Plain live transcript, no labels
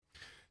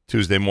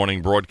Tuesday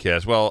morning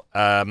broadcast. Well,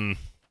 at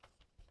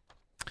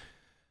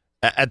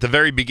the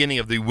very beginning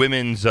of the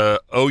women's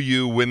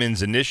OU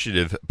Women's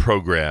Initiative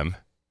program,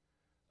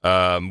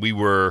 we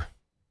were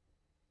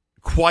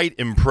quite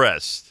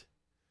impressed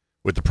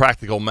with the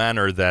practical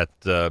manner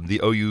that the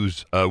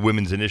OU's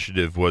Women's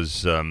Initiative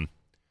was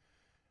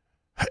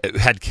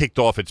had kicked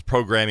off its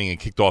programming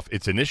and kicked off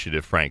its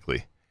initiative,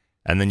 frankly.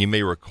 And then you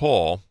may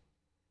recall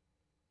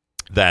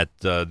that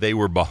they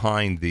were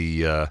behind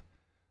the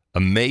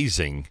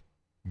amazing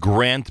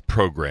grant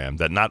program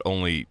that not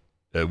only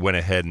went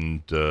ahead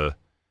and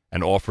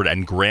offered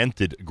and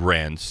granted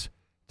grants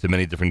to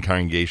many different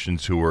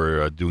congregations who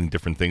were doing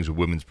different things with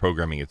women's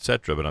programming,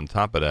 etc. But on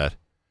top of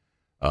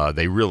that,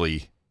 they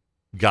really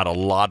got a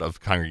lot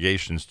of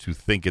congregations to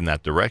think in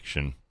that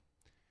direction.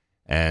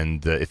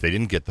 And if they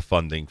didn't get the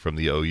funding from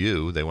the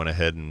OU, they went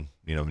ahead and,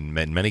 in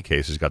many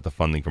cases, got the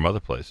funding from other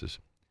places.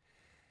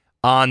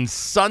 On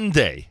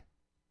Sunday,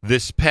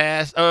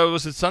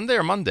 was it Sunday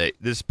or Monday?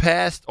 This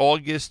past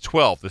August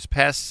 12th, this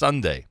past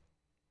Sunday,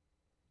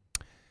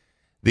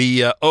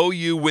 the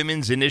OU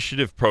Women's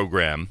Initiative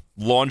program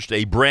launched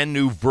a brand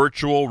new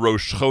virtual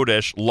Rosh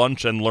Chodesh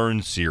Lunch and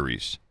Learn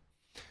series.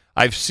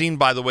 I've seen,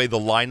 by the way, the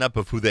lineup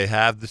of who they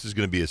have. This is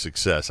going to be a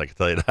success, I can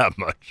tell you that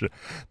much.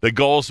 The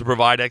goal is to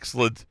provide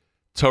excellent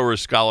Torah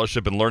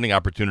scholarship and learning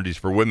opportunities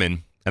for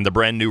women, and the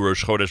brand new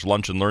Rosh Chodesh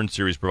Lunch and Learn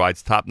series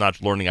provides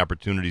top-notch learning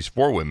opportunities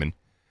for women.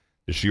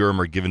 The shiurim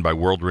are given by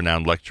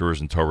world-renowned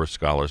lecturers and Torah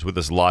scholars. With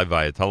us live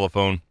via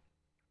telephone,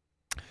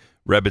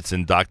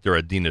 Rebbitzin Dr.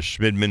 Adina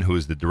Schmidman, who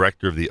is the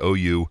director of the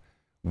OU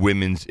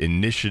Women's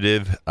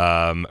Initiative.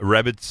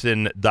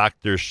 Rebbitzin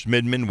Dr.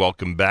 Schmidman,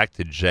 welcome back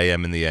to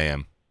JM in the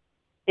AM.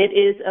 It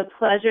is a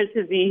pleasure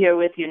to be here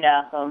with you,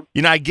 Nachum.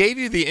 I gave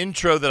you the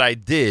intro that I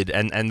did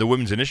and the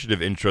Women's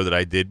Initiative intro that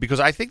I did because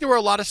I think there were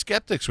a lot of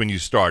skeptics when you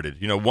started,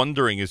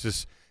 wondering, is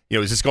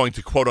this going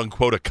to,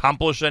 quote-unquote,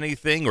 accomplish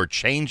anything or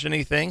change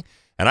anything?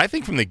 And I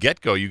think from the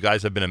get-go, you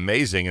guys have been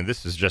amazing, and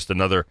this is just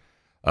another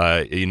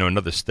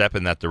step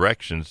in that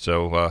direction.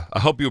 So I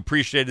hope you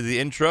appreciated the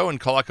intro, and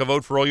kol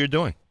hakavod for all you're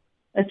doing.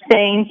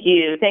 Thank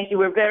you.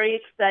 We're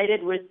very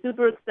excited. We're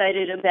super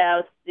excited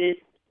about this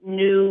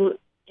new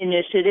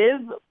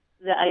initiative,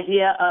 the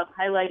idea of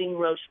highlighting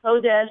Rosh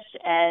Chodesh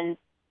and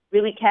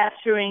really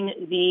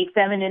capturing the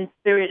feminine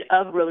spirit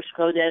of Rosh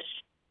Chodesh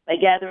by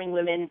gathering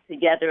women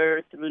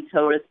together through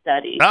Torah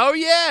study. Oh,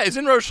 yeah.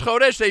 Isn't Rosh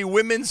Chodesh a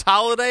women's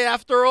holiday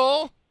after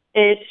all?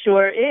 It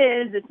sure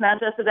is. It's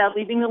not just about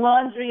leaving the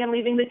laundry and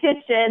leaving the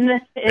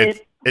kitchen.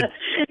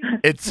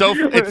 It's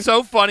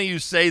so funny you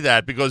say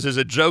that because there's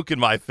a joke in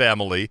my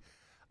family.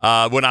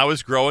 When I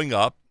was growing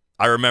up,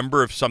 I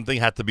remember if something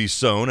had to be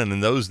sewn, and in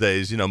those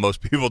days,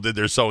 most people did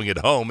their sewing at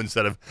home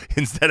instead of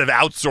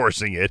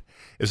outsourcing it.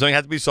 If something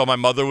had to be sewn, my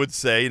mother would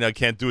say,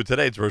 can't do it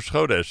today. It's Rosh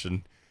Chodesh,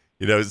 and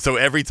so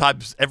every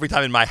time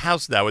in my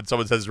house now, when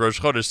someone says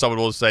Rosh Chodesh, someone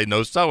will say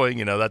no sewing,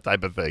 that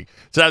type of thing.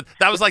 So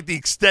that was like the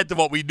extent of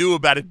what we knew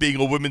about it being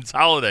a women's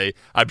holiday.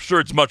 I'm sure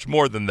it's much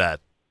more than that.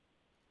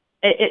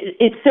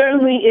 It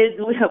certainly is.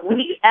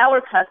 Our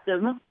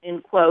custom,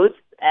 in quotes,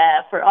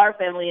 for our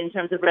family in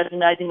terms of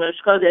recognizing Rosh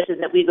Chodesh is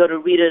that we go to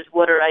Rita's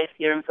Water Ice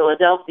here in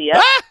Philadelphia.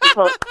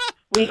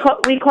 We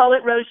call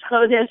it Rosh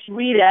Chodesh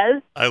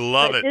Rita's. I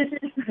love it.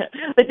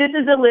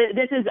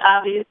 This is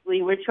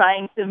obviously we're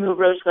trying to move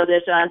Rosh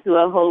Chodesh onto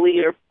a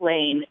holier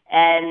plane,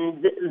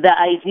 and the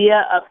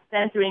idea of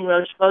centering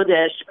Rosh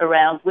Chodesh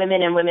around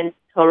women and women's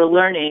Torah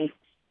learning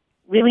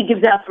really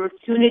gives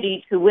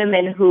opportunity to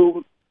women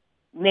who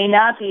may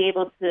not be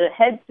able to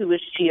head to a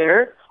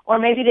shiur, or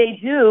maybe they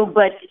do,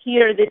 but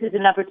here this is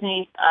an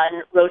opportunity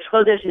on Rosh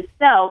Chodesh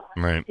itself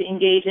right. to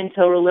engage in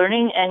Torah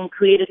learning and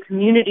create a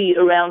community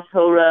around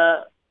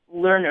Torah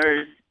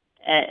learners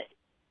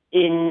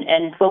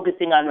and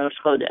focusing on Rosh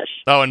Chodesh.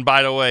 Oh, and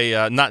by the way,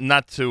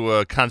 not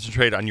to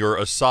concentrate on your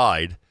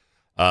aside,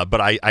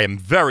 but I am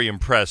very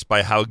impressed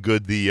by how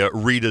good the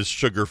Rita's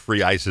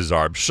sugar-free ices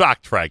are. I'm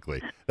shocked,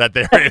 frankly, that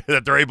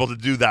they're able to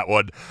do that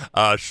one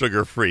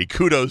sugar-free.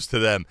 Kudos to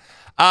them.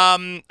 All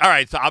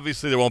right, so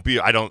obviously there won't be,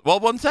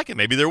 one second,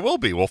 maybe there will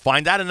be. We'll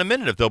find out in a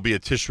minute if there'll be a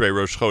Tishrei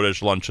Rosh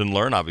Chodesh Lunch and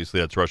Learn. Obviously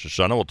that's Rosh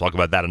Hashanah. We'll talk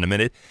about that in a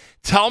minute.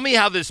 Tell me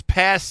how this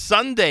past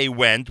Sunday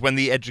went when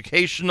the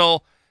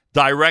educational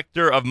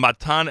director of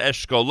Matan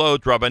Eshkolot,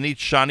 Rabbanit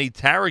Shani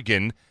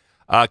Taragin,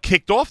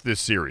 kicked off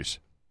this series.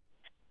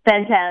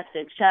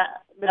 Fantastic.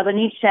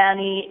 Rabbanit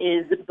Shani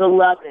is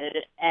beloved,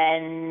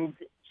 and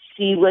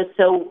she was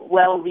so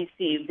well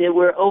received. There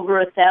were over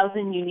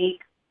 1,000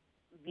 unique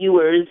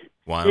viewers.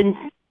 Wow.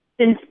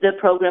 Since the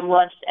program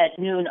launched at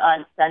noon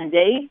on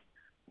Sunday.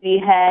 We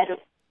had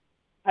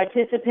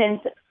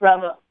participants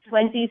from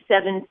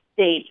 27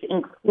 states,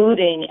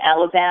 including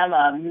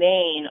Alabama,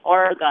 Maine,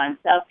 Oregon,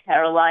 South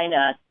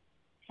Carolina,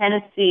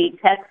 Tennessee,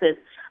 Texas,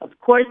 of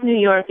course, New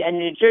York and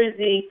New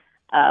Jersey,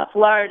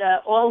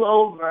 Florida, all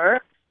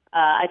over.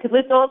 I could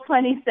list all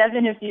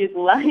 27 if you'd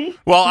like.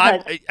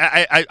 Well,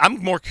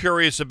 I'm more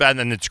curious about,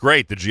 and it's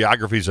great, the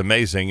geography is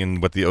amazing,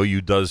 and what the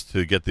OU does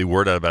to get the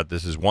word out about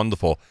this is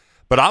wonderful.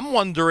 But I'm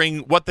wondering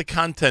what the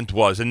content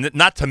was, and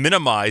not to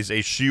minimize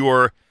a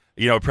shiur,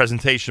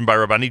 presentation by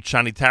Rabbanit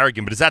Shani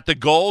Taragin, but is that the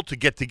goal, to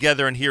get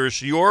together and hear a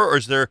shiur, or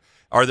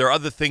are there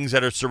other things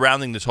that are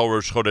surrounding this whole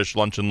Rosh Chodesh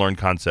lunch and learn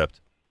concept?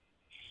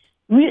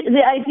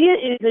 The idea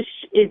is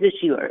a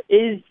shiur,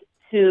 is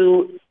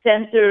to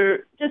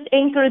just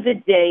anchor the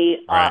day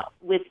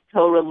with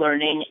Torah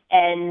learning.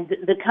 And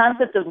the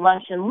concept of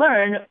lunch and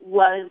learn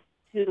was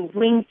to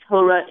bring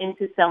Torah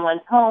into someone's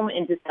home,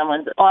 into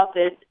someone's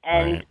office,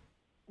 and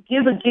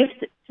give a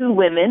gift to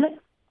women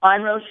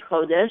on Rosh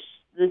Chodesh,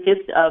 the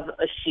gift of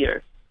a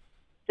shiur.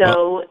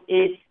 So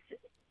it's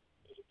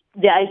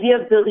the idea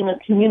of building a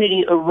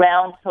community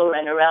around Torah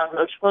and around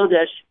Rosh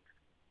Chodesh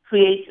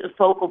creates a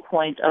focal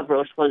point of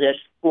Rosh Chodesh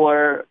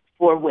for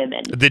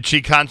women. Did she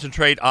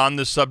concentrate on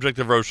the subject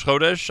of Rosh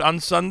Chodesh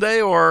on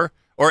Sunday, or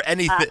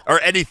anything,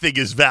 or anything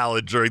is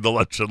valid during the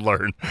lunch and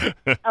learn?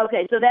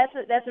 Okay, so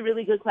that's a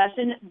really good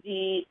question.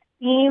 The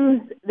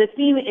theme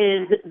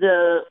is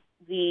the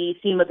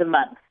theme of the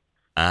month.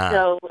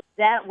 So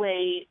that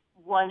way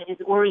one is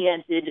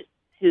oriented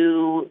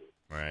to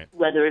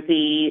whether it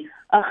be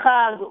a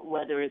chag,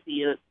 whether it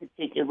be a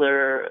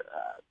particular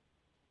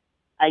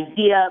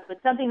idea,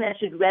 but something that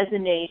should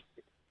resonate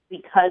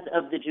because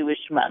of the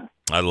Jewish month.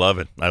 I love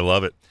it.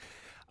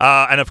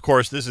 And of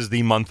course, this is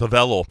the month of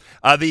Elul.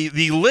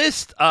 The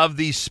list of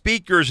the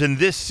speakers in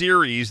this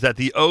series that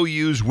the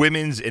OU's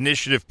Women's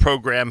Initiative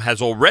program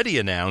has already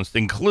announced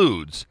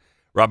includes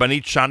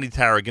Rabbanit Shani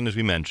Taragin, as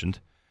we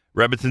mentioned,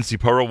 Rebbetzin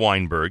Tzipora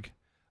Weinberg,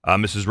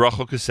 Mrs.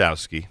 Rachel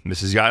Kosowski,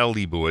 Mrs. Yael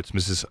Leibowitz,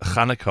 Mrs.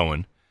 Chana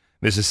Cohen,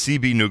 Mrs.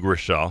 C.B.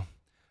 Nugrishal,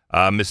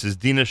 Mrs.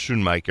 Dina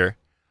Schoonmaker,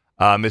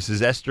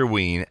 Mrs. Esther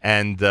Wien,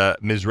 and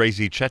Ms.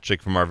 Razi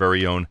Chechik from our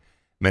very own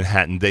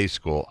Manhattan Day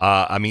School.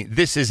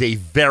 This is a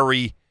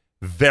very,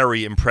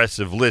 very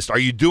impressive list. Are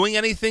you doing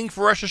anything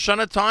for Rosh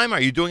Hashanah time?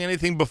 Are you doing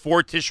anything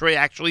before Tishrei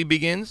actually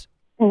begins?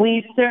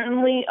 We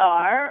certainly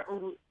are.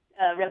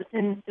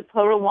 Rebbetzin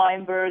Tzipora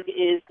Weinberg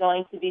is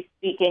going to be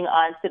speaking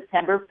on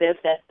September 5th.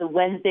 That's the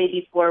Wednesday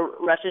before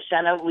Rosh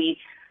Hashanah. We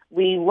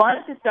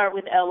wanted to start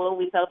with Elul.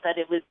 We felt that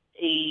it was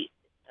a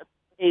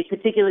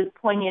particularly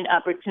poignant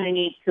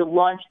opportunity to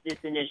launch this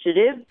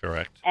initiative.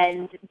 Correct.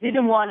 And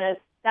didn't want to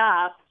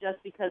stop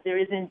just because there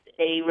isn't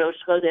a Rosh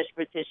Chodesh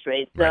for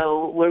Tishrei.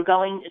 So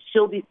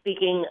she'll be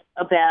speaking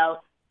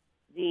about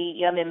the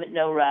Yamim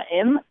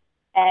Noraim,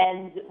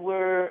 and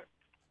we're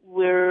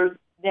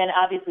then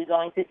obviously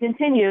going to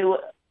continue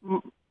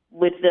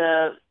with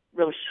the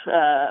Rosh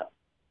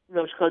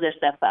Chodesh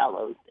that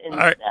follows. All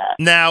right.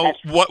 Now,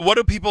 what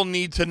do people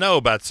need to know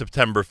about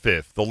September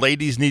 5th? The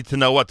ladies need to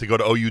know what? To go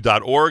to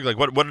OU.org? Like,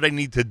 what do they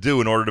need to do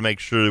in order to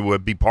make sure to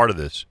be part of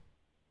this?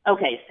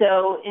 Okay,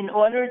 so in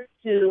order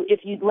to,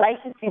 if you'd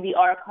like to see the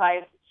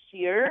archived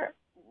shiur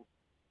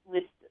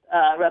with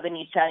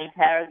Rabbanit Shani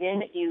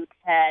Taragin, you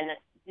can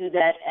do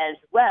that as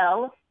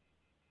well.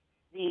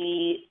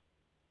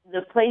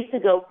 The place to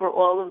go for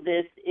all of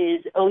this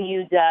is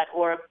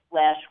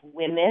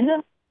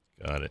OU.org/women.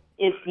 Got it.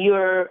 If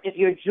you're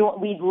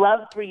we'd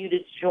love for you to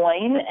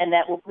join, and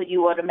that will put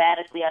you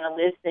automatically on a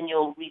list, and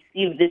you'll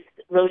receive this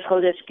Rosh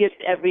Chodesh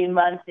gift every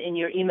month in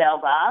your email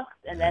box,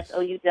 and that's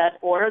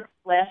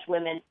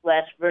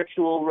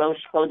OU.org/women/virtual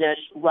Rosh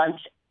Chodesh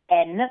lunch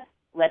N,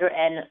 letter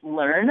N,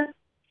 learn.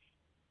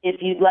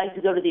 If you'd like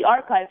to go to the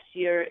archive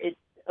shiur, it's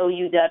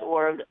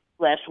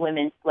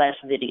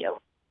OU.org/women/video.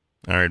 All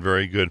right,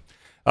 very good.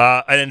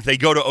 And if they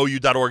go to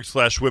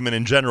OU.org/women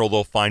in general,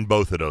 they'll find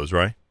both of those,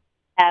 right?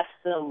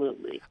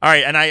 Absolutely. All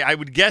right, and I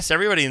would guess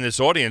everybody in this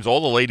audience,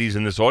 all the ladies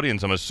in this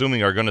audience, I'm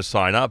assuming, are going to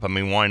sign up. I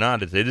mean, why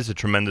not? It is a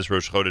tremendous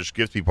Rosh Chodesh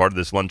gift to be part of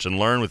this Lunch and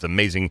Learn with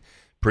amazing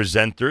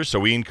presenters. So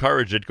we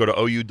encourage it. Go to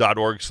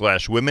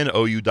OU.org/women,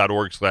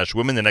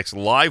 OU.org/women. The next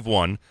live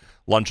one,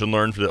 Lunch and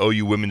Learn for the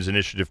OU Women's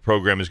Initiative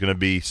program, is going to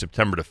be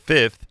September the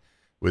 5th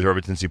with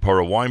Rebbetzin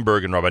Tzipora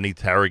Weinberg, and Rabbanit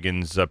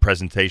Tarragin's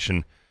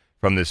presentation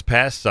from this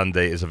past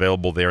Sunday is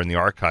available there in the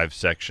archive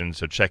section.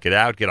 So check it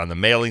out. Get on the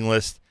mailing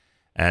list.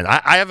 And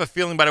I have a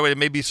feeling, by the way, there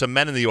may be some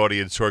men in the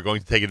audience who are going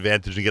to take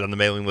advantage and get on the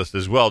mailing list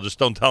as well. Just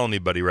don't tell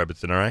anybody,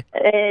 Rebbetzin, all right?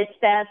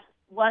 That's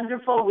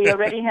wonderful. We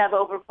already have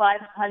over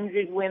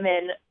 500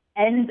 women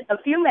and a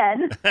few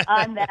men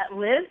on that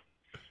list.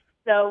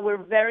 So we're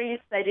very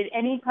excited.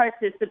 Any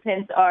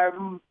participants are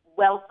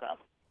welcome.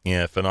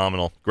 Yeah,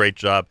 phenomenal. Great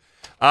job.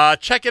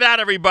 Check it out,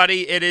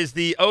 everybody. It is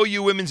the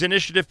OU Women's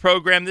Initiative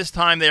program. This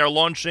time they are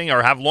launching,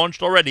 or have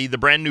launched already, the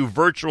brand new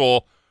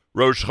virtual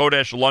Rosh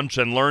Chodesh Lunch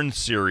and Learn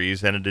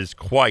series, and it is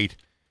quite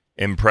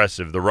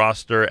impressive. The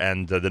roster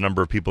and the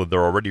number of people that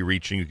they're already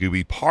reaching, you can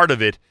be part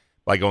of it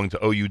by going to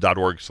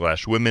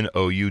OU.org/women,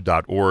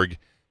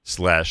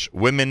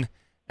 OU.org/women.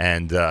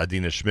 And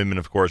Adina Schmidman,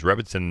 of course,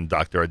 Rebbetzin,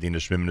 Dr. Adina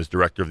Schmidman is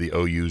director of the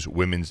OU's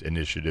Women's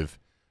Initiative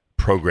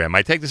program.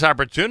 I take this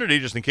opportunity,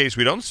 just in case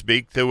we don't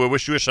speak, to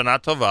wish you a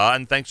Shana Tova,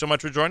 and thanks so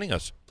much for joining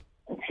us.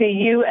 To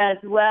you as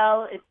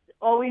well. It's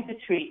always a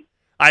treat.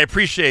 I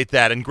appreciate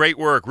that, and great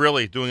work,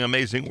 really, doing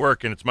amazing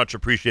work, and it's much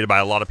appreciated by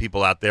a lot of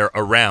people out there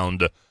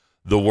around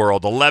the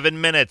world.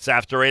 11 minutes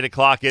after 8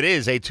 o'clock, it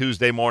is a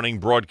Tuesday morning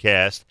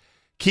broadcast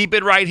Keep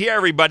it right here,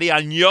 everybody,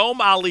 on Yom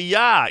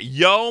Aliyah,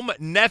 Yom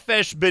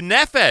Nefesh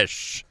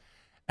B'Nefesh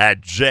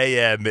at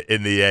JM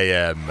in the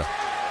AM.